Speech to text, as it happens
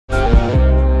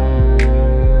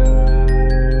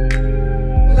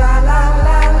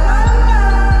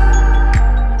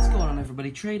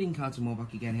everybody, Trading Cards and more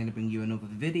back again here to bring you another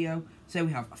video. So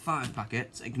we have 5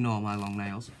 packets, ignore my long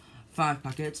nails, 5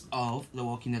 packets of The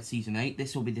Walking Dead Season 8.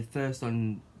 This will be the first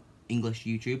on English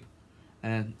YouTube.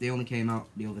 They only came out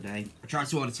the other day. I tried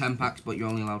to order 10 packs, but you're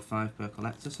only allowed 5 per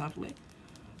collector, sadly.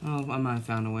 Oh, I might have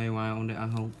found a way why I owned it, I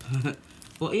hope.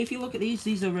 But if you look at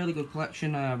these are a really good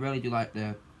collection. I really do like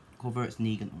the cover, it's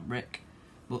Negan and Rick.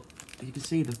 But as you can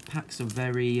see, the packs are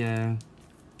very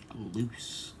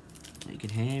loose. You can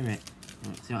hear it.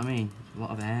 See what I mean? There's a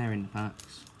lot of air in the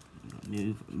packs.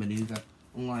 Maneuver.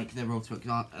 Unlike the Road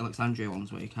to Alexandria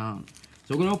ones where you can't.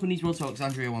 So we're going to open these Road to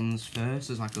Alexandria ones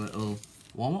first as like a little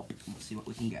warm-up. Let's see what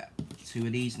we can get. 2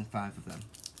 of these and 5 of them.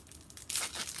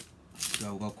 So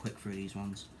we'll go quick through these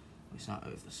ones. We start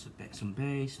with some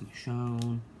base,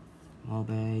 Michonne, more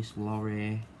base,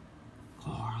 Laurie,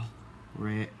 Carl,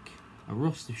 Rick, a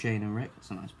Rust of Shane and Rick,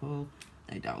 that's a nice pull.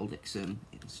 A Daryl Dixon,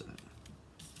 insert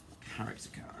character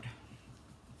card.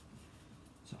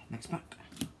 So, next pack.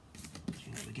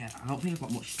 See what we get. I don't think I've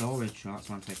got much storage, so that's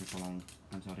why I'm taking so long.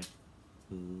 I'm sorry.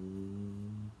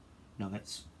 No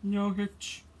hits. No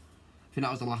hits. I think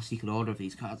that was the last you could order of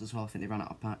these cards as well. I think they ran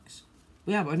out of packs.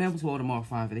 But yeah, but I'm able to order more of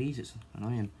 5 of these. It's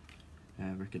annoying.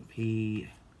 Rick and Pete,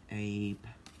 Abe.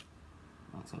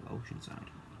 That's like Oceanside.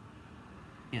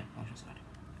 Yeah,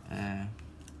 Oceanside.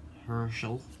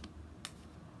 Herschel.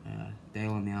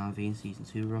 Dale and the RV in Season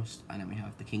 2 Rust. And then we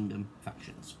have the Kingdom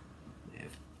factions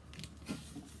with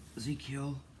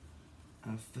Ezekiel.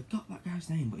 I forgot that guy's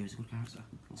name, but he was a good character.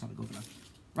 Let's have a go for that.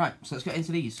 Right, so let's get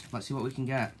into these. Let's see what we can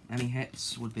get. Any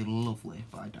hits would be lovely,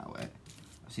 but I doubt it.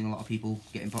 I've seen a lot of people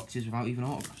getting boxes without even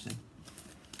autographs in.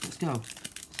 Let's go.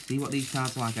 See what these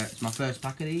cards are like. It's my first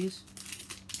pack of these,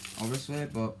 obviously,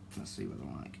 but let's see what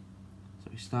they're like. So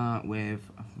we start with,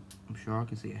 I'm sure I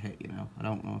can see a hit, you know. I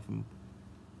don't know if I'm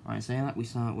right in saying that. We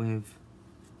start with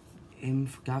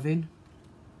Inf Gavin.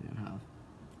 We don't have.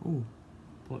 Oh,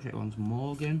 portrait one's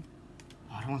Morgan.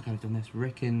 Oh, I don't like how I've done this.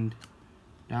 Rick and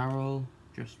Daryl.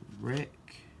 Just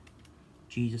Rick.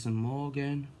 Jesus and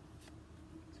Morgan.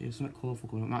 See, there's something colourful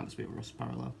going on. Might just be a Rust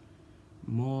parallel.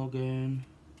 Morgan.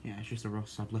 Yeah, it's just a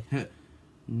Rust, sadly.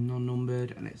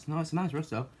 Non-numbered. And it's a nice Rust,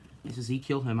 though. It's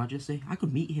Ezekiel, Her Majesty. I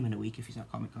could meet him in a week if he's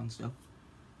at Comic Con still.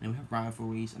 And we have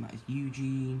rivalries, and that is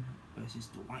Eugene versus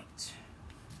Dwight.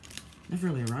 Never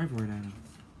really a rivalry there, though.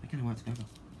 They kind of work together.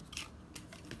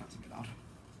 That's a bit odd.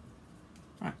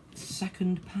 Right,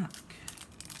 second pack.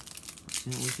 Let's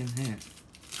see what we can hit.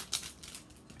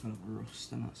 Kind of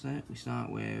Rust, and that's it. We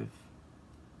start with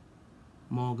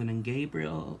Morgan and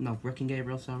Gabriel. No, Rick and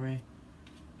Gabriel, sorry.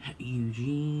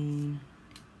 Eugene.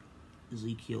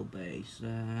 Ezekiel base.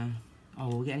 Oh,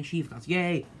 we'll get any Shiva cards.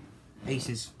 Yay!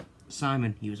 Aces.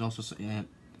 Simon. He was also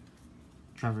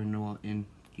Trevor in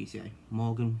GCA.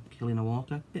 Morgan killing a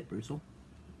Walker. Bit brutal.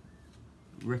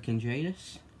 Rick and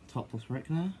Jadis. Top plus Rick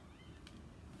there.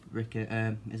 Rick,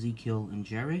 Ezekiel and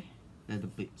Jerry. They're the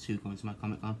big 2 going to my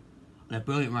Comic Con. They're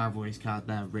brilliant rivalries card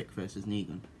there. Rick versus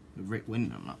Negan. With Rick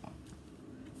winning on that one.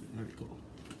 Very cool.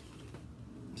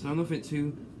 So nothing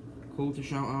too cool to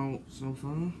shout out so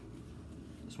far.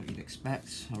 That's what you'd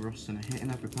expect. A Rust and a hit in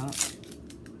every pack.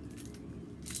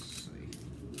 Let's see.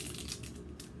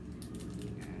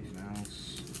 Anything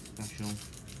else special?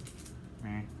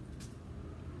 Right.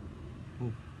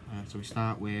 So we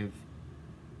start with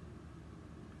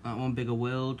that one, Bigger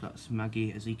World. That's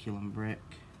Maggie, Ezekiel and Rick.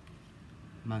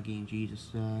 Maggie and Jesus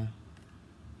there.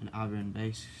 An Aaron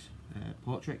base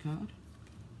portrait card.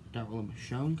 Daryl and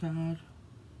Michonne card.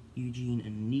 Eugene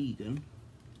and Negan.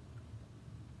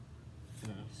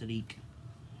 Sadiq.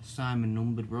 Simon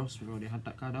numbered Rust. We've already had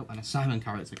that card out. And a Simon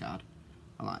character card.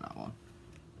 I like that one.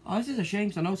 Oh, this is a shame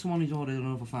because I know someone who's ordered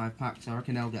another 5 packs. So I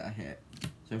reckon they'll get a hit.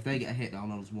 So if they get a hit, they'll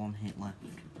know there's 1 hit left.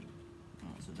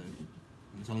 That's a do. And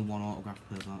there's only 1 autograph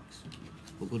per box.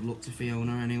 But good luck to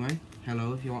Fiona anyway.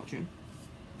 Hello if you're watching.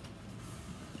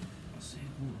 Let's see.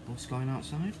 Oh, the bus going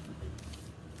outside.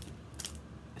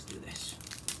 Let's do this.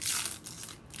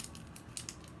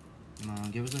 Come on,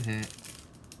 give us a hit.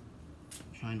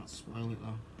 Try not to spoil it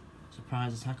though.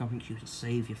 Surprise attack, I think she was to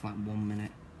save you for like 1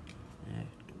 minute. Yeah,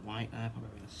 White there,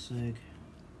 probably a Sig.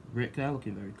 Rick there,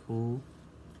 looking very cool.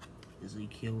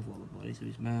 Ezekiel with all the bodies of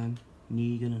his man.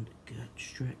 Negan and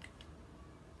Gertstrick.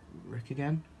 Rick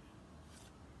again.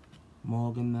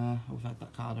 Morgan there. We've had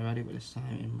that card already, but this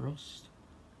time in Rust.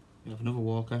 We have another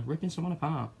Walker, ripping someone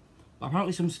apart. But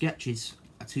apparently some sketches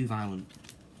are too violent.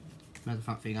 Matter of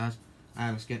fact for you guys, I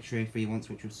have a sketch tray for you once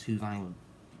which was too violent.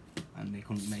 And they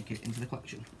couldn't make it into the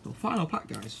collection. So final pack,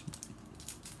 guys.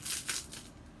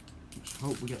 Let's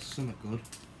hope we get something good.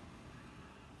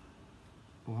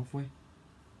 Oh, have we?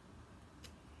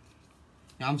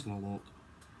 Yeah, I'm just gonna walk.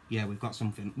 Yeah, we've got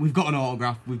something. We've got an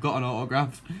autograph. We've got an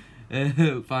autograph.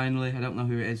 Finally, I don't know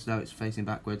who it is though. It's facing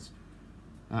backwards.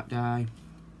 That guy.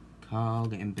 Carl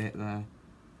getting bit there.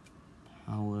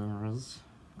 Powers.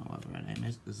 However her name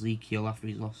is. Ezekiel after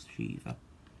he's lost Shiva.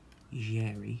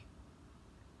 Jerry.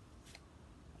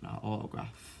 And our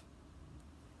autograph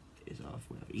is off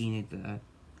wherever you need there.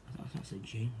 That's a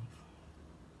James.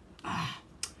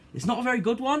 It's not a very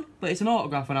good one, but it's an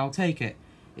autograph and I'll take it.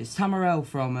 It's Tamariel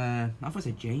from, I thought I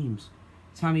said James.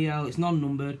 Tamariel, it's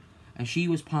non-numbered, and she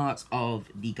was part of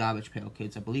the Garbage Pail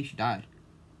Kids. I believe she died.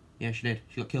 Yeah, she did.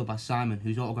 She got killed by Simon,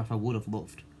 whose autograph I would have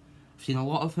loved. I've seen a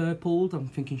lot of her pulled. I'm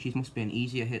thinking she must be an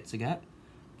easier hit to get,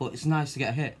 but it's nice to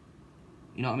get a hit.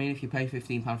 You know what I mean? If you pay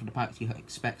 £15 for the packs, you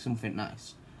expect something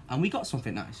nice. And we got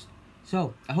something nice.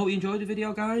 So, I hope you enjoyed the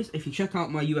video, guys. If you check out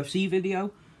my UFC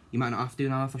video, you might not have to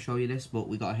now if I show you this, but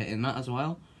we got a hit in that as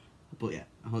well. But yeah,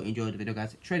 I hope you enjoyed the video,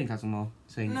 guys. Trading Castle More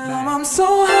saying now I'm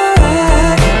so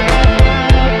high.